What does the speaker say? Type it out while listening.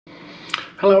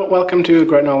Hello, welcome to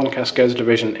Great Northern Cascades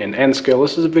Division in N-Skill.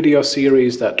 This is a video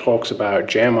series that talks about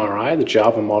JMRI, the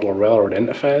Java Model Railroad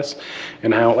Interface,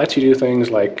 and how it lets you do things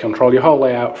like control your whole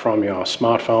layout from your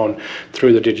smartphone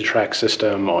through the Digitrax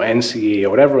system or NCE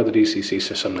or whatever other DCC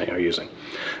system that you're using.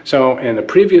 So in the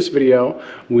previous video,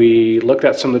 we looked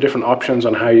at some of the different options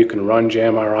on how you can run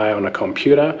JMRI on a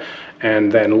computer,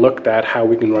 and then looked at how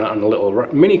we can run it on a little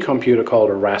mini computer called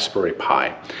a Raspberry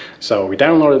Pi. So we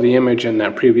downloaded the image in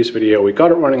that previous video, we got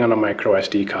it running on a micro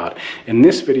SD card. In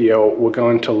this video, we're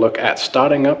going to look at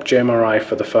starting up JMRI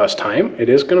for the first time. It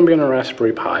is going to be on a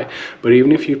Raspberry Pi, but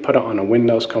even if you put it on a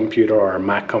Windows computer or a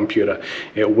Mac computer,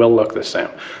 it will look the same.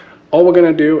 All we're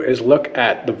going to do is look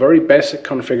at the very basic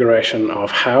configuration of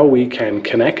how we can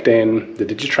connect in the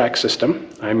Digitrax system.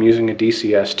 I'm using a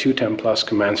DCS 210 Plus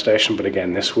command station, but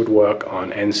again, this would work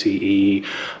on NCE,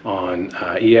 on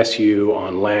ESU,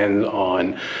 on LAN,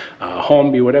 on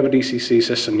Hornby, whatever DCC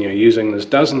system you're using. There's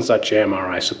dozens that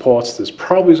JMRI supports. There's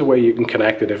probably a way you can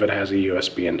connect it if it has a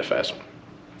USB interface.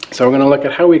 So we're going to look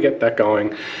at how we get that going.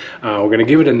 We're going to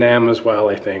give it a name as well,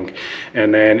 I think.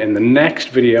 And then in the next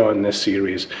video in this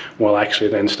series, we'll actually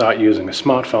then start using a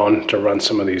smartphone to run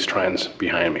some of these trends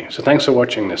behind me. So thanks for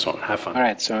watching this one. Have fun. All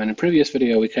right, so in a previous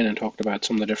video, we kind of talked about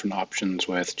some of the different options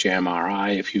with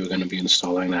JMRI if you were going to be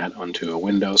installing that onto a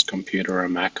Windows computer or a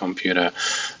Mac computer.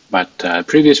 But the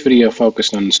previous video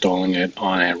focused on installing it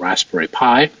on a Raspberry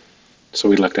Pi. So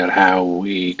we looked at how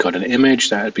we got an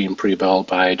image that had been pre-built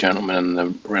by a gentleman in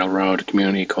the railroad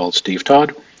community called Steve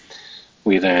Todd.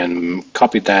 We then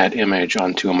copied that image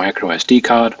onto a micro SD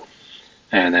card,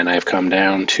 and then I've come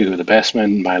down to the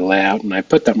basement, my layout, and I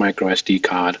put that micro SD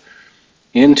card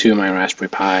into my Raspberry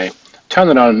Pi, turn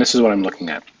it on, and this is what I'm looking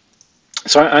at.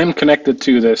 So I'm connected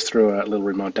to this through a little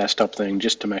remote desktop thing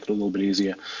just to make it a little bit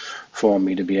easier for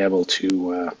me to be able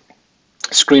to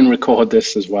screen record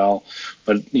this as well,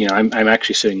 but you know, I'm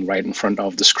actually sitting right in front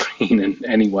of the screen and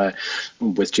anywhere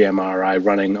with JMRI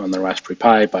running on the Raspberry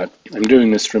Pi, but I'm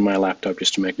doing this through my laptop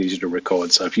just to make it easier to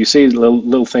record. So if you see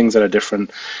little things that are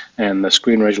different and the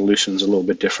screen resolution is a little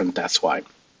bit different, that's why.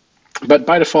 But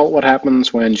by default, what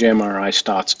happens when JMRI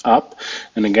starts up,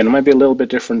 and again, it might be a little bit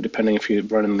different depending if you're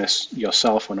running this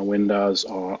yourself on a Windows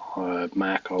or a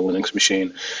Mac or Linux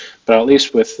machine, but at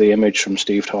least with the image from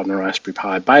Steve Todd and a Raspberry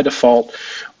Pi, by default,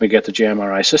 we get the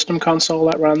JMRI system console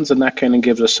that runs, and that kind of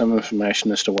gives us some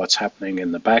information as to what's happening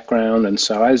in the background. And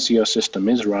so as your system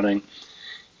is running,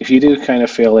 if you do kind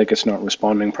of feel like it's not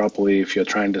responding properly, if you're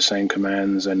trying to send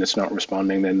commands and it's not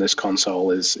responding, then this console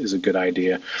is a good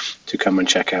idea to come and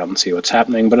check out and see what's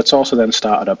happening. But it's also then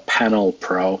started a Panel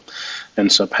Pro.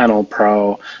 And so Panel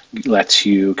Pro lets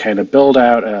you kind of build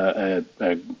out a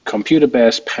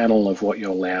computer-based panel of what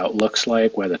your layout looks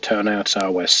like, where the turnouts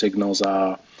are, where signals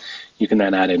are. You can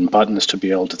then add in buttons to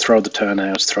be able to throw the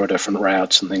turnouts, throw different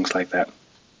routes and things like that.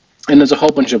 And there's a whole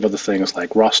bunch of other things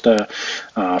like roster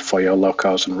for your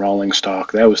locos and rolling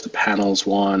stock. That was the panels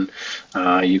one.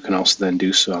 You can also then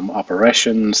do some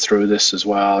operations through this as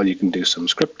well. You can do some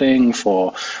scripting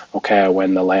for, okay,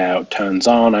 when the layout turns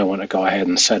on, I want to go ahead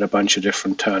and set a bunch of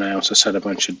different turnouts or set a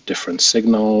bunch of different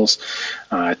signals.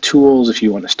 Tools if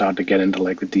you want to start to get into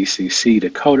like the DCC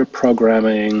decoder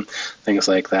programming, things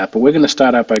like that. But we're going to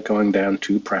start out by going down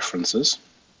to preferences.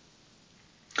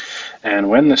 And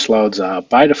when this loads up,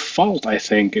 by default, I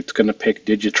think it's going to pick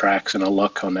Digitrax and a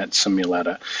look on that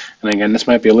simulator. And again, this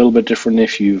might be a little bit different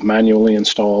if you've manually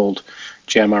installed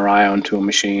JMRI onto a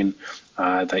machine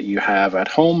that you have at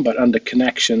home, but under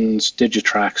connections,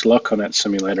 Digitrax look on that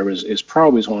simulator is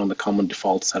probably one of the common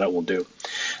defaults that it will do.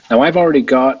 Now, I've already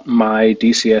got my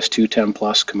DCS 210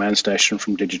 Plus command station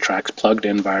from Digitrax plugged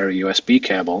in via a USB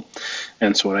cable.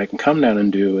 And so what I can come down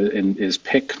and do is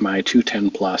pick my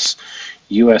 210 Plus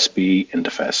USB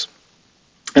interface.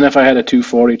 And if I had a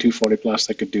 240 Plus,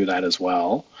 I could do that as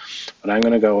well. But I'm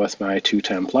going to go with my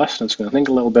 210 Plus, and it's going to think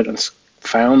a little bit and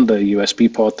found the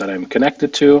USB port that I'm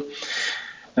connected to.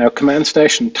 Now, command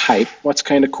station type, what's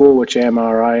kind of cool with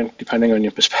JMRI, depending on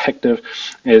your perspective,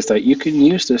 is that you can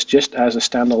use this just as a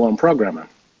standalone programmer.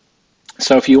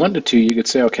 So if you wanted to, you could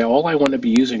say, okay, all I want to be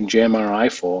using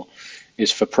JMRI for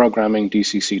is for programming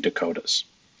DCC decoders.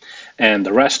 And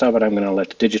the rest of it, I'm going to let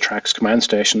the Digitrax command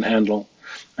station handle.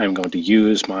 I'm going to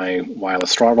use my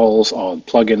wireless throttles or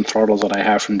plug-in throttles that I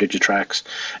have from Digitrax.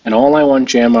 And all I want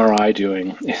JMRI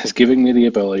doing is giving me the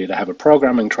ability to have a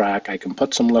programming track. I can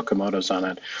put some locomotives on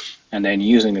it. And then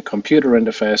using a computer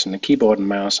interface and a keyboard and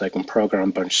mouse, I can program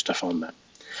a bunch of stuff on that.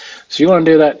 So you want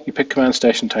to do that, you pick command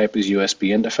station type as USB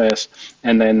interface,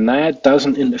 and then that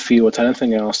doesn't interfere with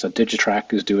anything else that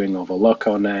Digitrax is doing over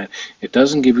LocoNet. It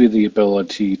doesn't give you the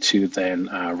ability to then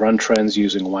run trends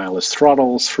using wireless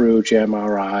throttles through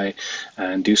JMRI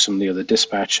and do some of the other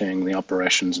dispatching, the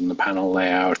operations in the panel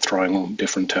layout, throwing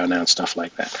different turnouts, stuff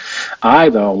like that. I,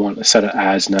 though, want to set it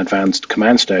as an advanced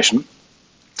command station.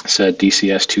 So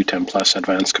DCS 210 Plus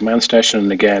Advanced Command Station,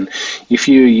 and again, if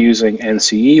you're using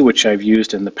NCE, which I've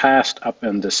used in the past, up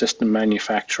in the system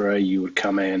manufacturer, you would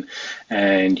come in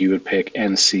and you would pick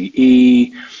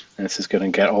NCE, and this is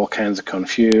going to get all kinds of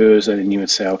confused, and then you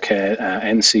would say, okay,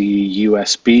 NCE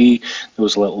USB. There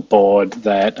was a little board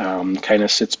that kind of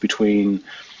sits between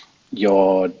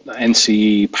your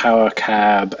NCE power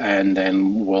cab, and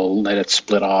then we'll let it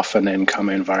split off and then come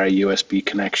in via USB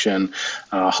connection.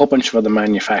 A whole bunch of other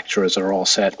manufacturers are all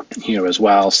set here as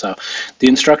well. So the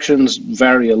instructions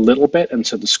vary a little bit, and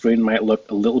so the screen might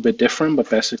look a little bit different, but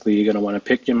basically you're going to want to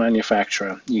pick your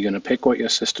manufacturer. You're going to pick what your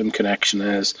system connection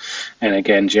is. And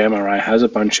again, JMRI has a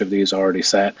bunch of these already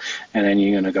set, and then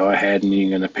you're going to go ahead and you're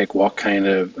going to pick what kind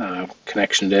of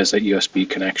connection it is, that USB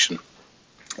connection.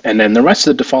 And then the rest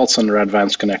of the defaults under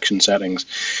advanced connection settings,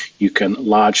 you can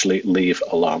largely leave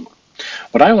alone.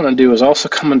 What I want to do is also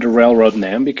come under railroad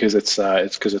name, because it's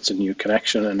a new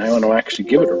connection, and I want to actually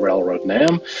give it a railroad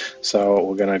name. So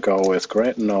we're going to go with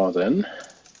Great Northern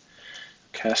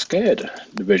Cascade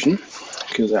Division,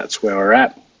 because that's where we're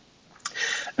at.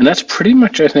 And that's pretty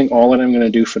much, I think, all that I'm going to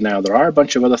do for now. There are a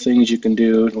bunch of other things you can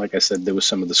do. Like I said, there was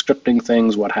some of the scripting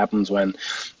things, what happens when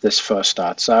this first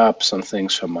starts up, some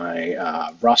things for my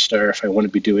roster, if I want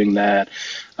to be doing that,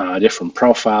 different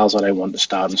profiles that I want to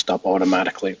start and stop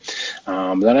automatically.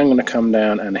 Then I'm going to come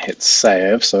down and hit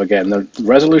save. So again, the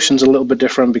resolution's a little bit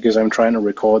different because I'm trying to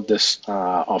record this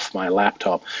off my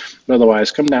laptop. But otherwise,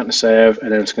 come down to save,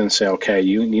 and then it's going to say, okay,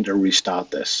 you need to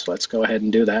restart this. So let's go ahead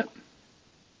and do that.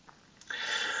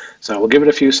 So we'll give it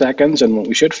a few seconds, and what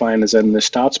we should find is then this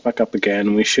starts back up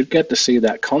again. We should get to see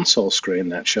that console screen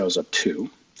that shows up too.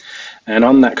 And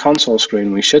on that console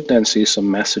screen, we should then see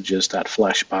some messages that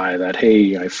flash by that,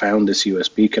 hey, I found this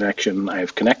USB connection.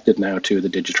 I've connected now to the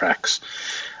Digitrax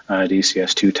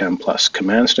DCS 210 Plus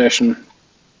command station.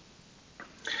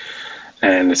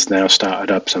 And it's now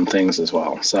started up some things as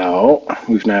well. So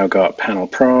we've now got Panel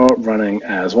Pro running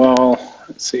as well.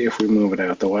 Let's see if we move it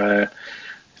out the way.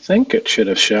 I think it should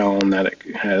have shown that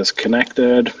it has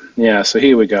connected. Yeah, so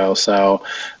here we go. So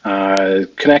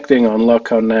connecting on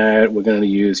LocoNet, we're going to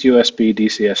use USB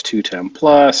DCS 210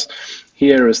 Plus.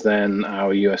 Here is then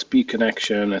our USB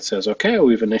connection. It says, okay,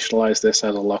 we've initialized this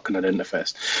as a LocoNet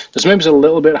interface. This maybe is a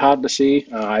little bit hard to see.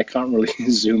 I can't really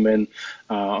zoom in,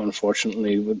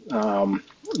 unfortunately,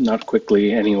 not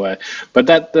quickly anyway. But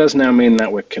that does now mean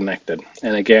that we're connected.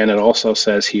 And again, it also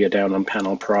says here down on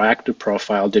Panel Proactive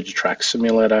Profile Digitrax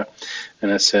Simulator,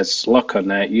 and it says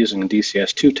LocoNet using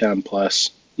DCS 210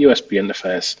 Plus USB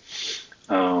interface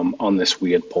on this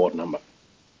weird port number.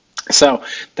 So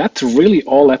that's really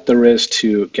all that there is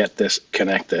to get this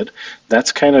connected.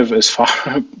 That's kind of as far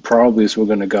probably as we're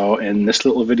going to go in this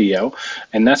little video,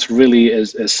 and that's really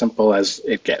as simple as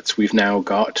it gets. We've now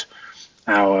got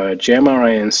our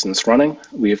JMRI instance running.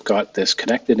 We've got this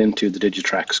connected into the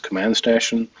Digitrax command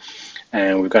station,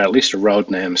 and we've got at least a road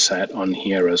name set on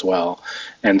here as well.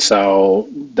 And so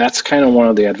that's kind of one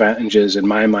of the advantages in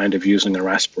my mind of using a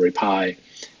Raspberry Pi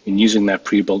and using that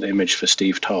pre-built image for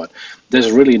Steve Todd.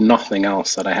 There's really nothing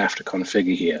else that I have to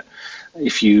configure here.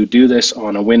 If you do this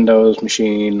on a Windows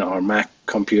machine or Mac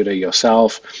computer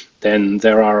yourself, then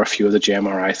there are a few of the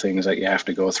JMRI things that you have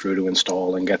to go through to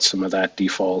install and get some of that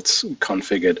defaults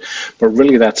configured. But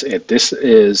really that's it. This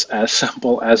is as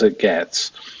simple as it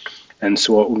gets. And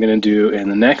so what we're going to do in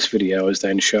the next video is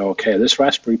then show, okay, this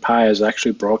Raspberry Pi is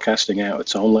actually broadcasting out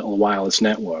its own little wireless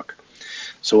network.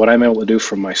 So what I'm able to do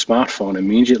from my smartphone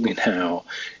immediately now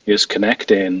is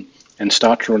connect in and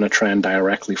start to run a trend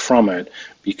directly from it,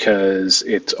 because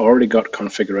it's already got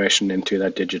configuration into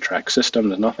that Digitrax system.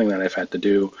 There's nothing that I've had to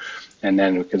do, and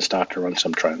then we can start to run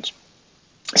some trends.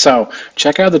 So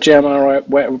check out the JMRI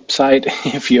website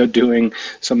if you're doing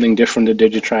something different to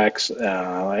Digitrax.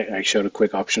 I showed a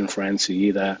quick option for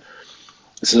NCE there.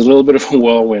 This is a little bit of a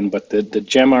whirlwind, but the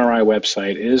JMRI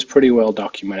website is pretty well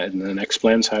documented and it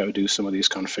explains how to do some of these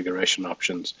configuration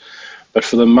options. But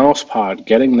for the most part,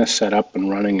 getting this set up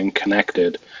and running and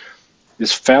connected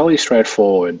is fairly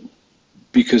straightforward,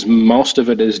 because most of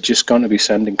it is just going to be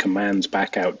sending commands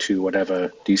back out to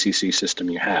whatever DCC system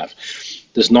you have.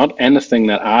 There's not anything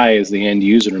that I, as the end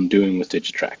user, am doing with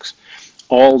Digitrax.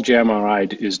 all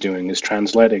JMRI is doing is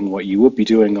translating what you would be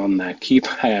doing on that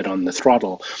keypad on the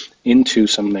throttle into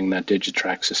something that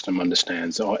Digitrax system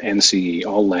understands, or NCE,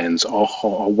 or Lens, or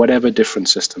whatever different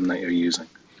system that you're using.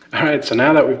 Alright, so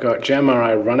now that we've got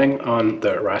JMRI running on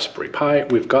the Raspberry Pi,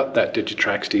 we've got that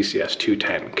Digitrax DCS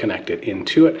 210 connected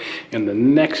into it. In the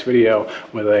next video,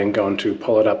 we're then going to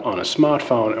pull it up on a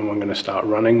smartphone and we're going to start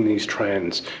running these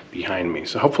trends behind me.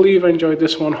 So hopefully you've enjoyed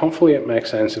this one. Hopefully it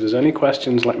makes sense. If there's any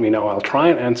questions, let me know. I'll try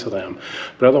and answer them.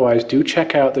 But otherwise, do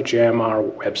check out the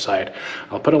JMR website.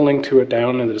 I'll put a link to it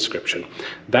down in the description.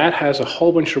 That has a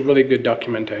whole bunch of really good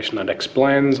documentation that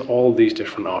explains all these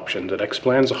different options. It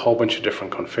explains a whole bunch of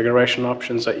different configurations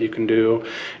options that you can do.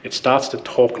 It starts to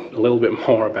talk a little bit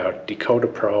more about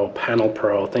Decoder Pro, Panel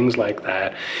Pro, things like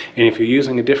that. And if you're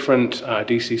using a different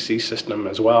DCC system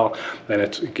as well, then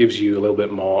it gives you a little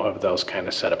bit more of those kind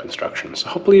of setup instructions. So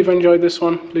hopefully you've enjoyed this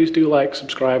one. Please do like,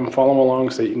 subscribe, and follow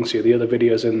along so that you can see the other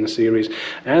videos in the series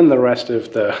and the rest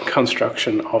of the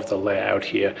construction of the layout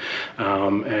here.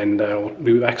 We'll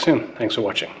be back soon. Thanks for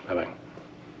watching. Bye-bye.